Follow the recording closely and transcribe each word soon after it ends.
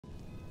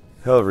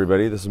Hello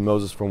everybody, this is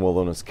Moses from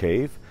Wilderness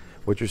Cave.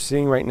 What you're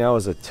seeing right now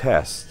is a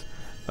test.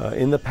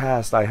 In the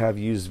past I have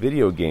used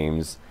video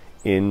games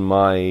in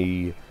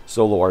my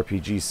Solo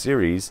RPG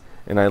series,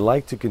 and I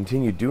like to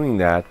continue doing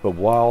that, but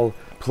while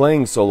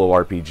playing Solo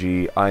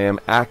RPG I am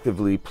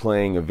actively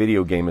playing a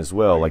video game as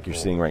well, like you're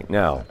seeing right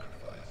now.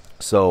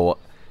 So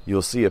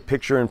you'll see a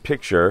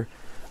picture-in-picture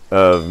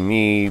of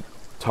me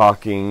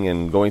talking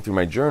and going through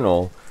my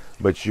journal,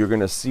 but you're going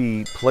to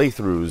see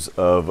playthroughs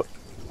of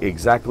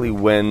exactly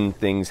when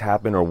things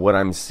happen or what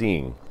I'm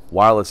seeing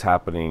while it's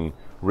happening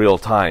real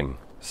time.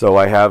 So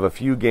I have a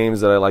few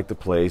games that I like to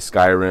play: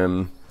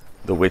 Skyrim,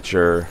 The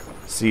Witcher,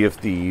 Sea of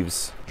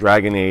Thieves,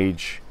 Dragon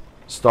Age,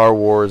 Star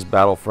Wars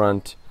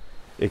Battlefront,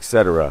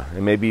 etc.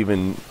 And maybe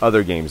even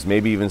other games,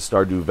 maybe even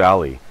Stardew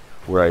Valley,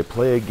 where I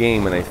play a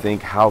game and I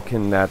think, how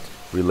can that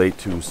relate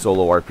to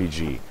Solo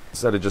RPG?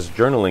 Instead of just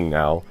journaling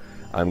now,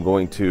 I'm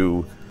going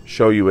to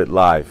show you it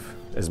live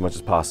as much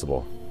as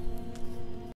possible.